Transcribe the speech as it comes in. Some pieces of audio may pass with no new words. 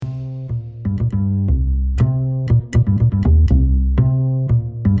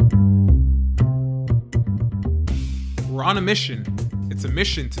on a mission. It's a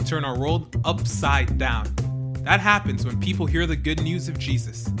mission to turn our world upside down. That happens when people hear the good news of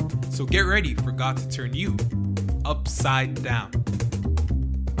Jesus. So get ready for God to turn you upside down.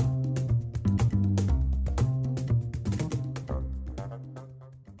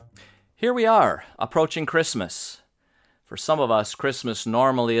 Here we are, approaching Christmas. For some of us, Christmas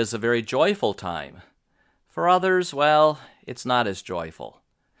normally is a very joyful time. For others, well, it's not as joyful.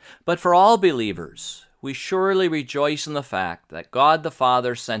 But for all believers, we surely rejoice in the fact that God the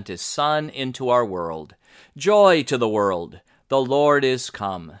Father sent His Son into our world. Joy to the world! The Lord is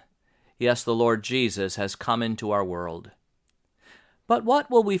come. Yes, the Lord Jesus has come into our world. But what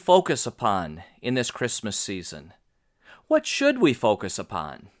will we focus upon in this Christmas season? What should we focus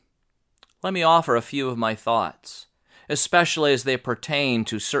upon? Let me offer a few of my thoughts, especially as they pertain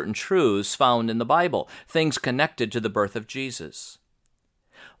to certain truths found in the Bible, things connected to the birth of Jesus.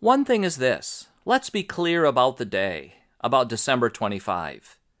 One thing is this: let's be clear about the day, about December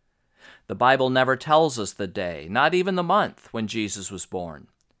 25. The Bible never tells us the day, not even the month, when Jesus was born.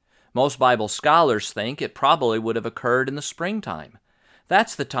 Most Bible scholars think it probably would have occurred in the springtime.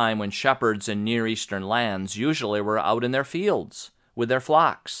 That's the time when shepherds in Near Eastern lands usually were out in their fields with their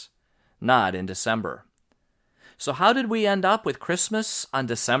flocks. Not in December. So how did we end up with Christmas on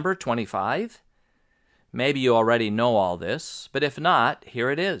December 25? Maybe you already know all this, but if not,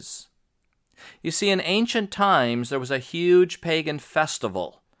 here it is. You see, in ancient times, there was a huge pagan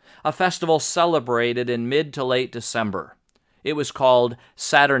festival, a festival celebrated in mid to late December. It was called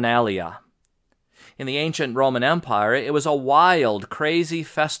Saturnalia. In the ancient Roman Empire, it was a wild, crazy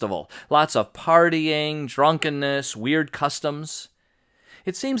festival, lots of partying, drunkenness, weird customs.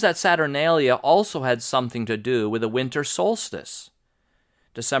 It seems that Saturnalia also had something to do with the winter solstice.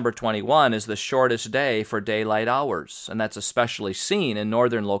 December 21 is the shortest day for daylight hours, and that's especially seen in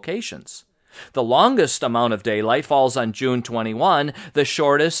northern locations. The longest amount of daylight falls on June 21, the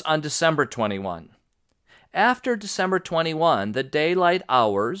shortest on December 21. After December 21, the daylight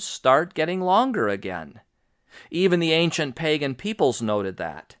hours start getting longer again. Even the ancient pagan peoples noted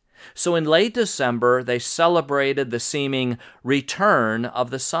that. So in late December, they celebrated the seeming return of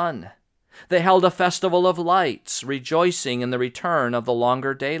the sun. They held a festival of lights, rejoicing in the return of the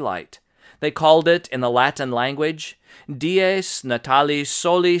longer daylight. They called it, in the Latin language, Dies Natalis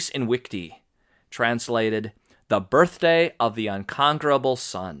Solis Invicti, translated, the birthday of the unconquerable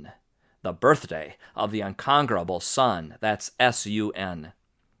sun. The birthday of the unconquerable sun. That's S-U-N.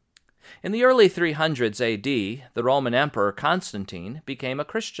 In the early 300s A.D., the Roman Emperor Constantine became a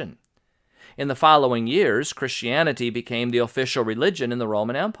Christian. In the following years, Christianity became the official religion in the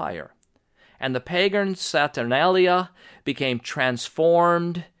Roman Empire, and the pagan Saturnalia became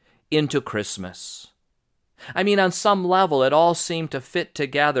transformed into Christmas. I mean, on some level, it all seemed to fit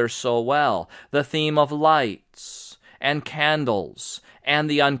together so well. The theme of lights and candles and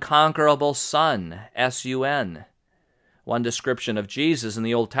the unconquerable sun, S-U-N. One description of Jesus in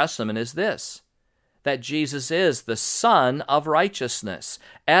the Old Testament is this, that Jesus is the Son of Righteousness,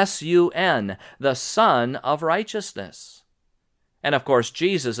 S-U-N, the Son of Righteousness. And of course,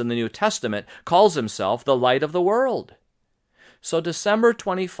 Jesus in the New Testament calls himself the light of the world. So December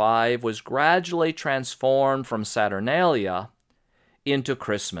 25 was gradually transformed from Saturnalia into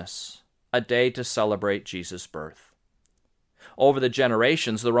Christmas, a day to celebrate Jesus' birth. Over the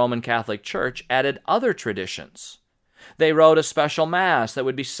generations, the Roman Catholic Church added other traditions. They wrote a special Mass that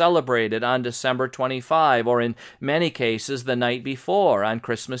would be celebrated on December 25, or in many cases the night before, on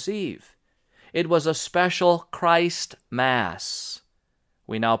Christmas Eve. It was a special Christ Mass.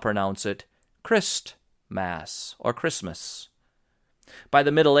 We now pronounce it Christ Mass, or Christmas. By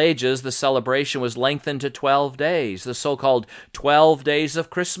the Middle Ages, the celebration was lengthened to 12 days, the so-called 12 Days of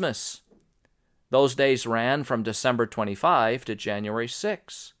Christmas. Those days ran from December 25 to January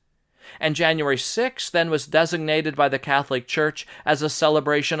 6. And January 6 then was designated by the Catholic Church as a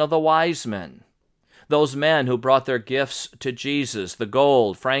celebration of the wise men, those men who brought their gifts to Jesus, the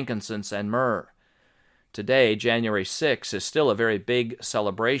gold, frankincense, and myrrh. Today, January 6 is still a very big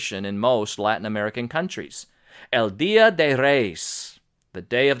celebration in most Latin American countries. El Día de Reyes, the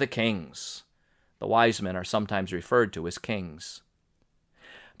Day of the Kings. The wise men are sometimes referred to as kings.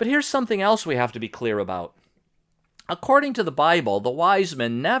 But here's something else we have to be clear about. According to the Bible, the wise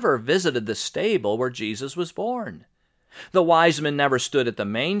men never visited the stable where Jesus was born. The wise men never stood at the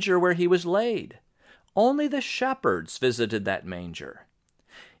manger where he was laid. Only the shepherds visited that manger.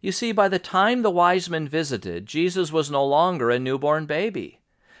 You see, by the time the wise men visited, Jesus was no longer a newborn baby.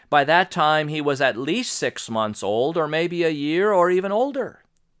 By that time, he was at least 6 months old, or maybe a year, or even older.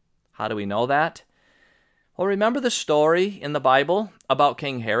 How do we know that? Well, remember the story in the Bible about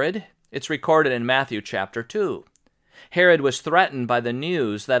King Herod? It's recorded in Matthew chapter 2. Herod was threatened by the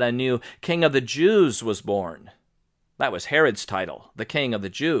news that a new king of the Jews was born. That was Herod's title, the king of the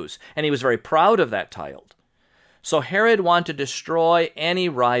Jews, and he was very proud of that title. So Herod wanted to destroy any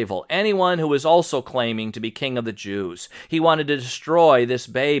rival, anyone who was also claiming to be king of the Jews. He wanted to destroy this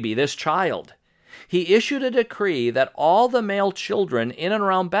baby, this child. He issued a decree that all the male children in and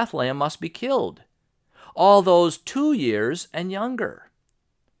around Bethlehem must be killed, all those 2 years and younger.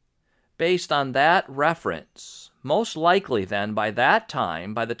 Based on that reference, most likely then, by that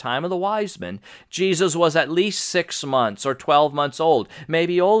time, by the time of the wise men, Jesus was at least 6 months or 12 months old,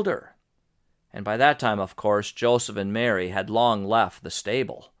 maybe older. And by that time, of course, Joseph and Mary had long left the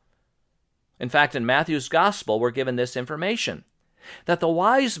stable. In fact, in Matthew's Gospel, we're given this information, that the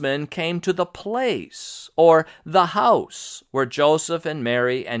wise men came to the place, or the house, where Joseph and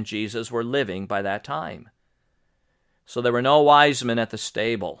Mary and Jesus were living by that time. So there were no wise men at the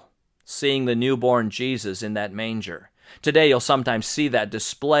stable, seeing the newborn Jesus in that manger. Today you'll sometimes see that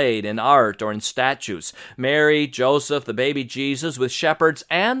displayed in art or in statues. Mary, Joseph, the baby Jesus, with shepherds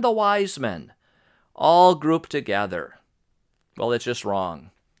and the wise men, all grouped together. Well, it's just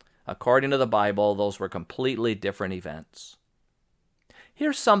wrong. According to the Bible, those were completely different events.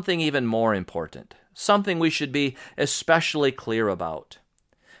 Here's something even more important, something we should be especially clear about.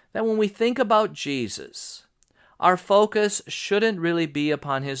 That when we think about Jesus, our focus shouldn't really be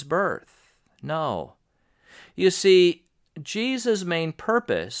upon his birth. No. You see, Jesus' main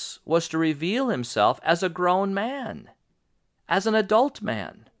purpose was to reveal himself as a grown man, as an adult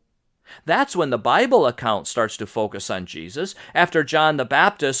man. That's when the Bible account starts to focus on Jesus, after John the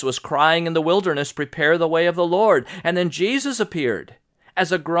Baptist was crying in the wilderness, "Prepare the way of the Lord." And then Jesus appeared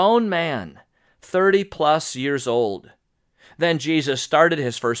as a grown man, 30-plus years old. Then Jesus started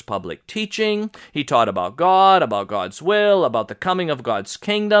his first public teaching. He taught about God, about God's will, about the coming of God's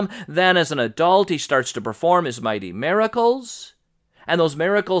kingdom. Then as an adult, he starts to perform his mighty miracles. And those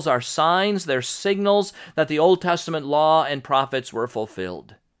miracles are signs, they're signals that the Old Testament law and prophets were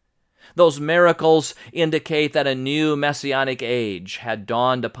fulfilled. Those miracles indicate that a new messianic age had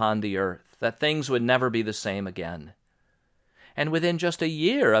dawned upon the earth, that things would never be the same again. And within just a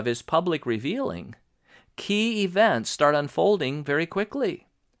year of his public revealing, key events start unfolding very quickly.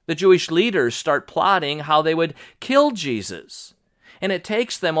 The Jewish leaders start plotting how they would kill Jesus, and it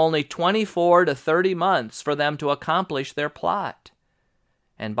takes them only 24 to 30 months for them to accomplish their plot.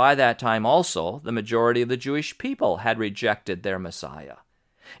 And by that time also, the majority of the Jewish people had rejected their Messiah.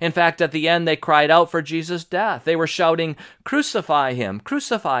 In fact, at the end, they cried out for Jesus' death. They were shouting, "Crucify him!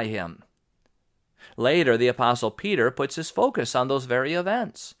 Crucify him!" Later, the Apostle Peter puts his focus on those very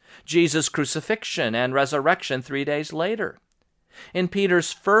events, Jesus' crucifixion and resurrection 3 days later. In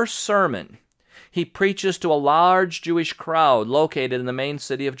Peter's first sermon, he preaches to a large Jewish crowd located in the main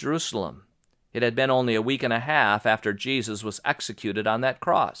city of Jerusalem. It had been only a week and a half after Jesus was executed on that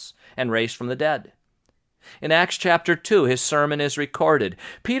cross and raised from the dead. In Acts chapter 2, his sermon is recorded.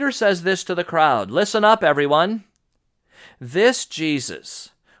 Peter says this to the crowd, "Listen up, everyone. This Jesus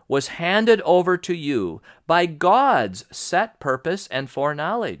was handed over to you by God's set purpose and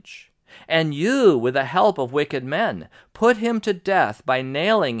foreknowledge. And you, with the help of wicked men, put him to death by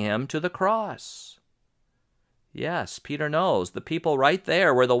nailing him to the cross." Yes, Peter knows the people right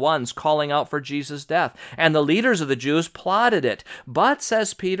there were the ones calling out for Jesus' death, and the leaders of the Jews plotted it. But,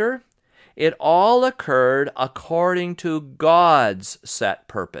 says Peter, it all occurred according to God's set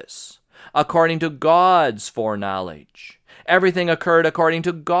purpose, according to God's foreknowledge. Everything occurred according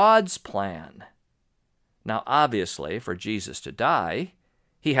to God's plan. Now, obviously, for Jesus to die,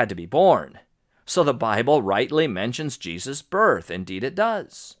 he had to be born. So the Bible rightly mentions Jesus' birth. Indeed, it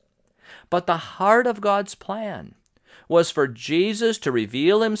does. But the heart of God's plan was for Jesus to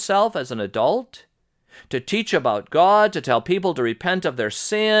reveal himself as an adult, to teach about God, to tell people to repent of their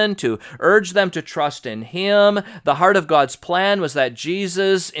sin, to urge them to trust in him. The heart of God's plan was that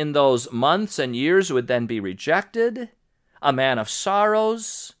Jesus, in those months and years, would then be rejected, a man of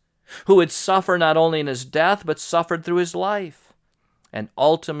sorrows, who would suffer not only in his death, but suffered through his life. And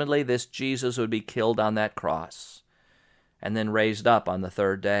ultimately, this Jesus would be killed on that cross, and then raised up on the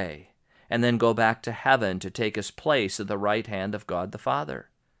third day, and then go back to heaven to take his place at the right hand of God the Father.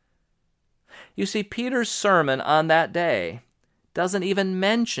 You see, Peter's sermon on that day doesn't even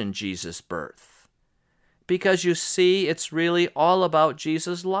mention Jesus' birth, because you see, it's really all about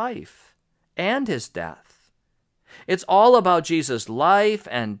Jesus' life and his death. It's all about Jesus' life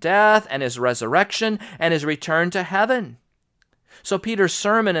and death and his resurrection and his return to heaven. So Peter's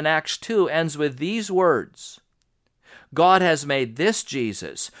sermon in Acts 2 ends with these words: "God has made this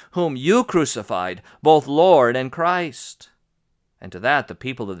Jesus, whom you crucified, both Lord and Christ." And to that the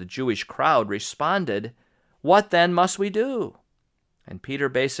people of the Jewish crowd responded, What then must we do? And Peter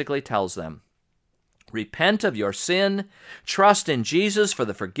basically tells them, repent of your sin, trust in Jesus for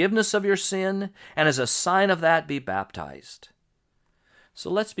the forgiveness of your sin, and as a sign of that, be baptized. So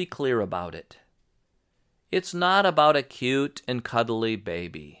let's be clear about it. It's not about a cute and cuddly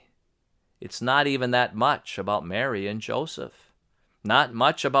baby. It's not even that much about Mary and Joseph. Not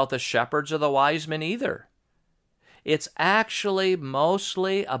much about the shepherds or the wise men either. It's actually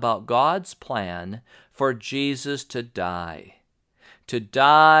mostly about God's plan for Jesus to die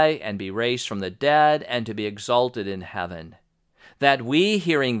and be raised from the dead and to be exalted in heaven, that we,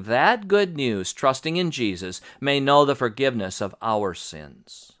 hearing that good news, trusting in Jesus, may know the forgiveness of our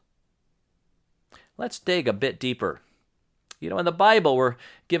sins. Let's dig a bit deeper. In the Bible, we're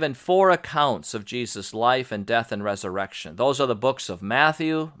given 4 accounts of Jesus' life and death and resurrection. Those are the books of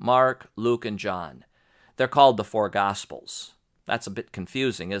Matthew, Mark, Luke, and John. They're called the 4 Gospels. That's a bit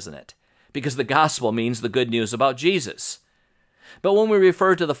confusing, isn't it? Because the gospel means the good news about Jesus. But when we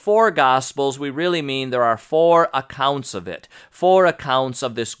refer to the 4 Gospels, we really mean there are 4 accounts of it, 4 accounts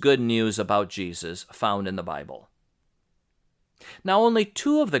of this good news about Jesus found in the Bible. Now, only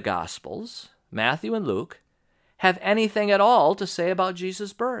 2 of the Gospels, Matthew and Luke, have anything at all to say about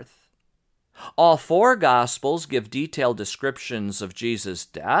Jesus' birth. All 4 Gospels give detailed descriptions of Jesus'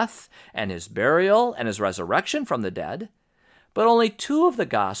 death and his burial and his resurrection from the dead, but only 2 of the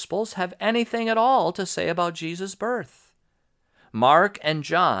Gospels have anything at all to say about Jesus' birth. Mark and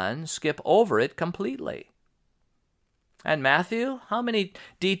John skip over it completely. And Matthew? How many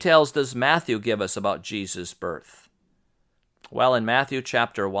details does Matthew give us about Jesus' birth? Well, in Matthew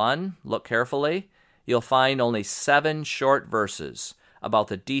chapter 1, look carefully, you'll find only 7 short verses about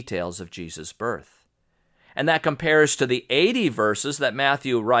the details of Jesus' birth. And that compares to the 80 verses that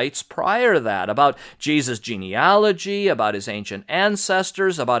Matthew writes prior to that about Jesus' genealogy, about his ancient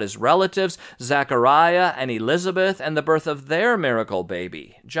ancestors, about his relatives, Zechariah and Elizabeth, and the birth of their miracle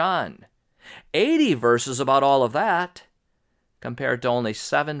baby, John. 80 verses about all of that, compared to only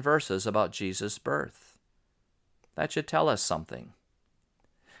 7 verses about Jesus' birth. That should tell us something.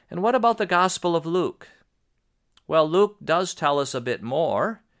 And what about the Gospel of Luke? Well, Luke does tell us a bit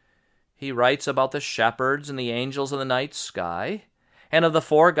more. He writes about the shepherds and the angels in the night sky. And of the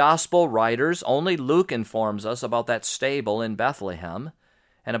 4 gospel writers, only Luke informs us about that stable in Bethlehem,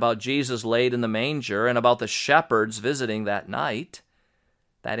 and about Jesus laid in the manger, and about the shepherds visiting that night.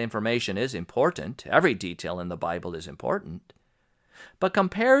 That information is important. Every detail in the Bible is important. But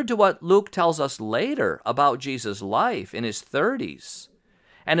compared to what Luke tells us later about Jesus' life in his 30s,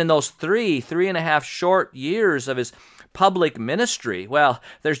 and in those 3.5 short years of his public ministry, well,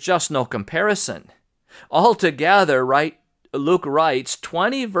 there's just no comparison. Altogether, Luke writes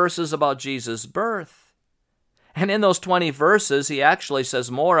 20 verses about Jesus' birth. And in those 20 verses, he actually says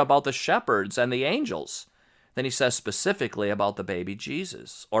more about the shepherds and the angels than he says specifically about the baby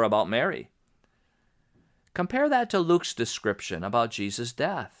Jesus or about Mary. Compare that to Luke's description about Jesus'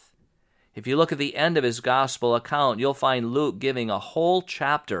 death. If you look at the end of his gospel account, you'll find Luke giving a whole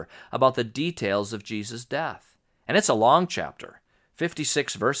chapter about the details of Jesus' death. And it's a long chapter,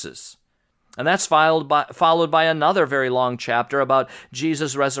 56 verses. And that's followed by another very long chapter about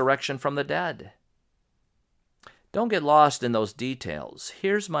Jesus' resurrection from the dead. Don't get lost in those details.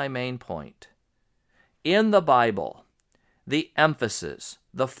 Here's my main point. In the Bible, the emphasis,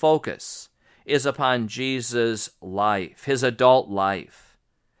 the focus, is upon Jesus' life, his adult life,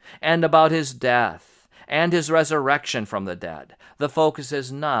 and about his death and his resurrection from the dead. The focus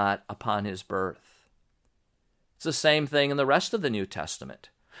is not upon his birth. It's the same thing in the rest of the New Testament.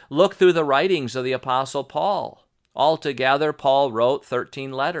 Look through the writings of the Apostle Paul. Altogether, Paul wrote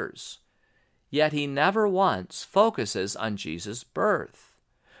 13 letters. Yet he never once focuses on Jesus' birth.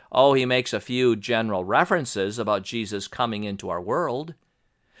 Oh, he makes a few general references about Jesus coming into our world.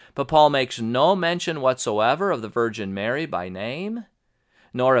 But Paul makes no mention whatsoever of the Virgin Mary by name,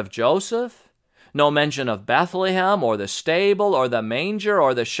 nor of Joseph, no mention of Bethlehem or the stable or the manger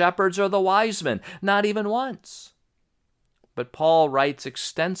or the shepherds or the wise men, not even once. But Paul writes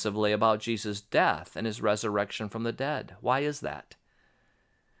extensively about Jesus' death and his resurrection from the dead. Why is that?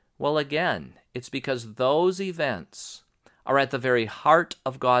 Well, again, it's because those events are at the very heart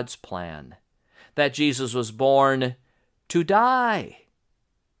of God's plan, that Jesus was born to die,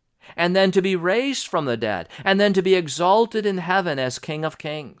 and then to be raised from the dead, and then to be exalted in heaven as King of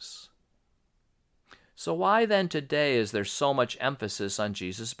Kings. So why then today is there so much emphasis on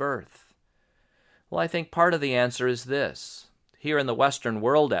Jesus' birth? Well, I think part of the answer is this. Here in the Western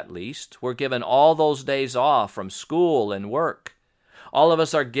world, at least, we're given all those days off from school and work. All of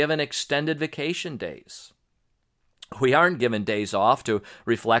us are given extended vacation days. We aren't given days off to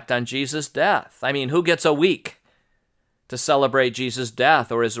reflect on Jesus' death. I mean, who gets a week to celebrate Jesus'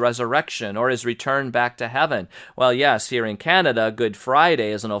 death or his resurrection or his return back to heaven? Well, yes, here in Canada, Good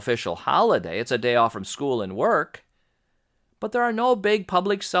Friday is an official holiday. It's a day off from school and work. But there are no big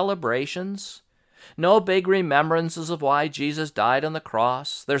public celebrations, no big remembrances of why Jesus died on the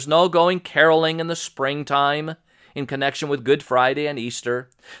cross. There's no going caroling in the springtime in connection with Good Friday and Easter.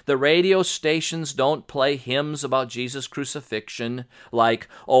 The radio stations don't play hymns about Jesus' crucifixion, like,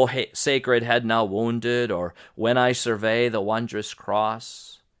 "O Sacred Head Now Wounded," or "When I Survey the Wondrous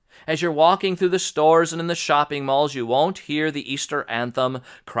Cross." As you're walking through the stores and in the shopping malls, you won't hear the Easter anthem,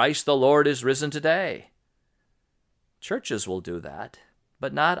 "Christ the Lord is risen today." Churches will do that,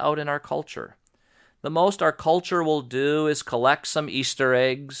 but not out in our culture. The most our culture will do is collect some Easter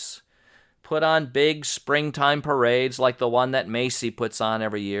eggs, put on big springtime parades like the one that Macy puts on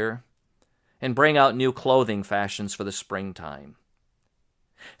every year, and bring out new clothing fashions for the springtime.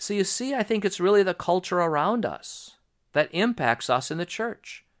 So you see, I think it's really the culture around us that impacts us in the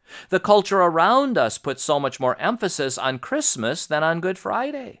church. The culture around us puts so much more emphasis on Christmas than on Good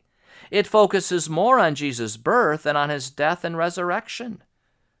Friday. It focuses more on Jesus' birth than on his death and resurrection,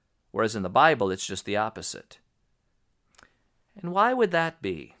 whereas in the Bible it's just the opposite. And why would that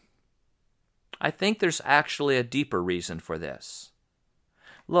be? I think there's actually a deeper reason for this.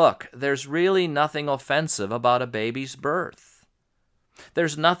 Look, there's really nothing offensive about a baby's birth.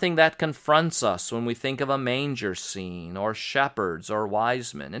 There's nothing that confronts us when we think of a manger scene, or shepherds, or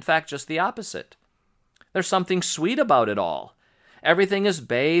wise men. In fact, just the opposite. There's something sweet about it all. Everything is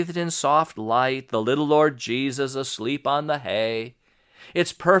bathed in soft light, the little Lord Jesus asleep on the hay.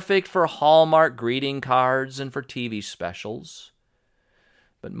 It's perfect for Hallmark greeting cards and for TV specials.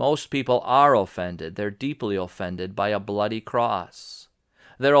 But most people are offended. They're deeply offended by a bloody cross.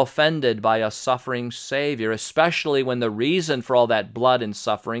 They're offended by a suffering Savior, especially when the reason for all that blood and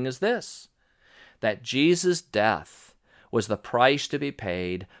suffering is this: that Jesus' death was the price to be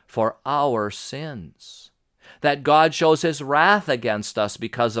paid for our sins. That God shows his wrath against us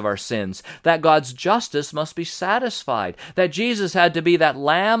because of our sins. That God's justice must be satisfied. That Jesus had to be that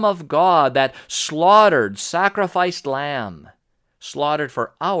Lamb of God, that slaughtered, sacrificed lamb, slaughtered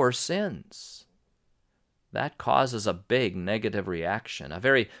for our sins. That causes a big negative reaction, a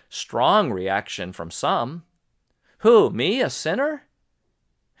very strong reaction from some. Who, me, a sinner?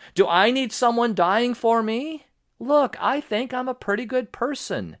 Do I need someone dying for me? Look, I think I'm a pretty good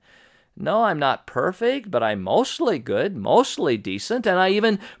person. No, I'm not perfect, but I'm mostly good, mostly decent, and I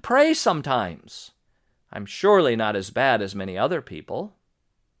even pray sometimes. I'm surely not as bad as many other people.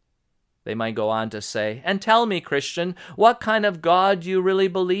 They might go on to say, and tell me, Christian, what kind of God do you really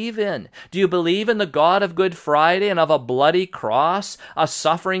believe in? Do you believe in the God of Good Friday and of a bloody cross, a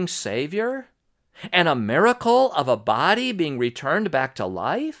suffering Savior, and a miracle of a body being returned back to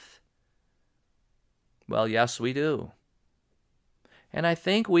life? Well, yes, we do. And I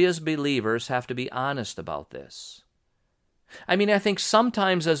think we as believers have to be honest about this. I mean, I think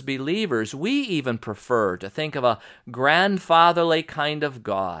sometimes as believers, we even prefer to think of a grandfatherly kind of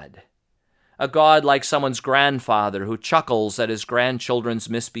God. A God like someone's grandfather who chuckles at his grandchildren's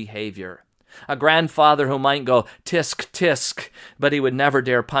misbehavior. A grandfather who might go tisk, tisk, but he would never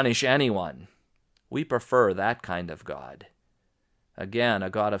dare punish anyone. We prefer that kind of God. Again, a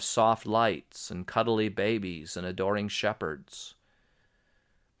God of soft lights and cuddly babies and adoring shepherds.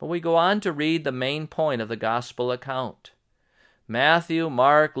 But we go on to read the main point of the gospel account. Matthew,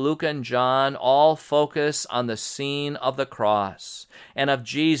 Mark, Luke, and John all focus on the scene of the cross and of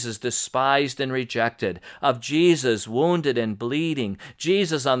Jesus despised and rejected, of Jesus wounded and bleeding,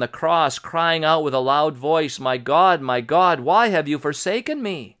 Jesus on the cross crying out with a loud voice, my God, why have you forsaken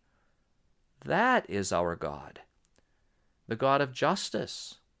me?" That is our God, the God of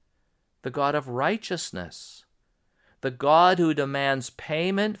justice, the God of righteousness, the God who demands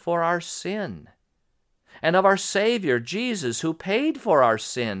payment for our sin, and of our Savior, Jesus, who paid for our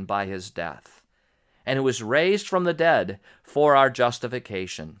sin by his death, and who was raised from the dead for our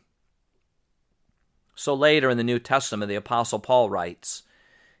justification. So later in the New Testament, the Apostle Paul writes.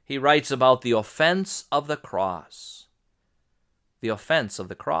 He writes about the offense of the cross. The offense of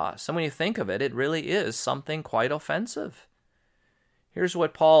the cross. And when you think of it, it really is something quite offensive. Here's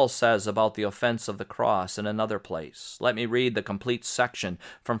what Paul says about the offense of the cross in another place. Let me read the complete section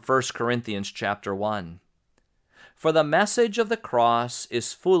from 1 Corinthians chapter 1. "For the message of the cross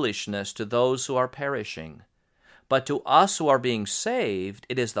is foolishness to those who are perishing, but to us who are being saved,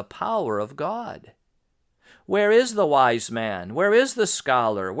 it is the power of God. Where is the wise man? Where is the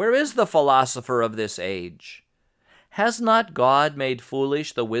scholar? Where is the philosopher of this age? Has not God made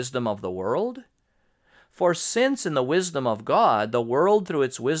foolish the wisdom of the world? For since in the wisdom of God the world through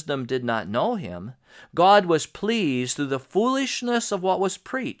its wisdom did not know him, God was pleased through the foolishness of what was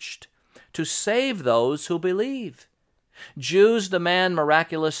preached to save those who believe. Jews demand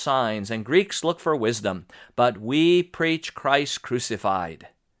miraculous signs, and Greeks look for wisdom, but we preach Christ crucified,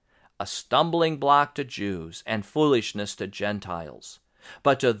 a stumbling block to Jews and foolishness to Gentiles.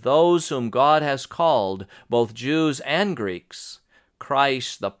 But to those whom God has called, both Jews and Greeks,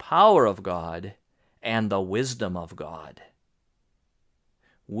 Christ the power of God and the wisdom of God.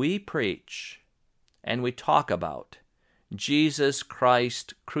 We preach and we talk about Jesus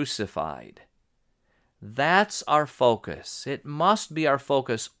Christ crucified. That's our focus. It must be our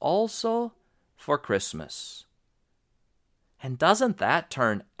focus also for Christmas. And doesn't that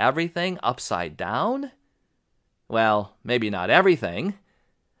turn everything upside down? Well, maybe not everything,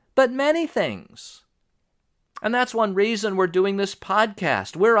 but many things. And that's one reason we're doing this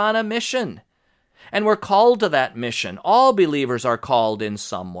podcast. We're on a mission, and we're called to that mission. All believers are called in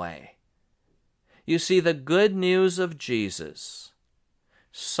some way. You see, the good news of Jesus,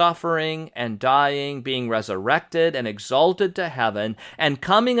 suffering and dying, being resurrected and exalted to heaven, and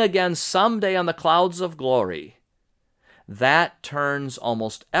coming again someday on the clouds of glory, that turns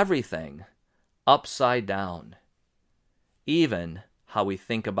almost everything upside down, even how we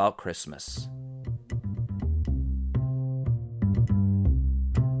think about Christmas.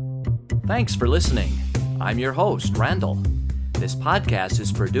 Thanks for listening. I'm your host, Randall. This podcast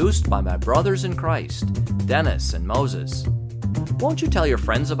is produced by my brothers in Christ, Dennis and Moses. Won't you tell your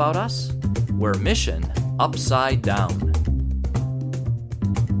friends about us? We're Mission Upside Down.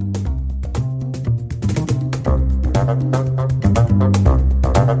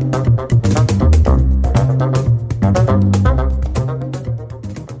 Thank you.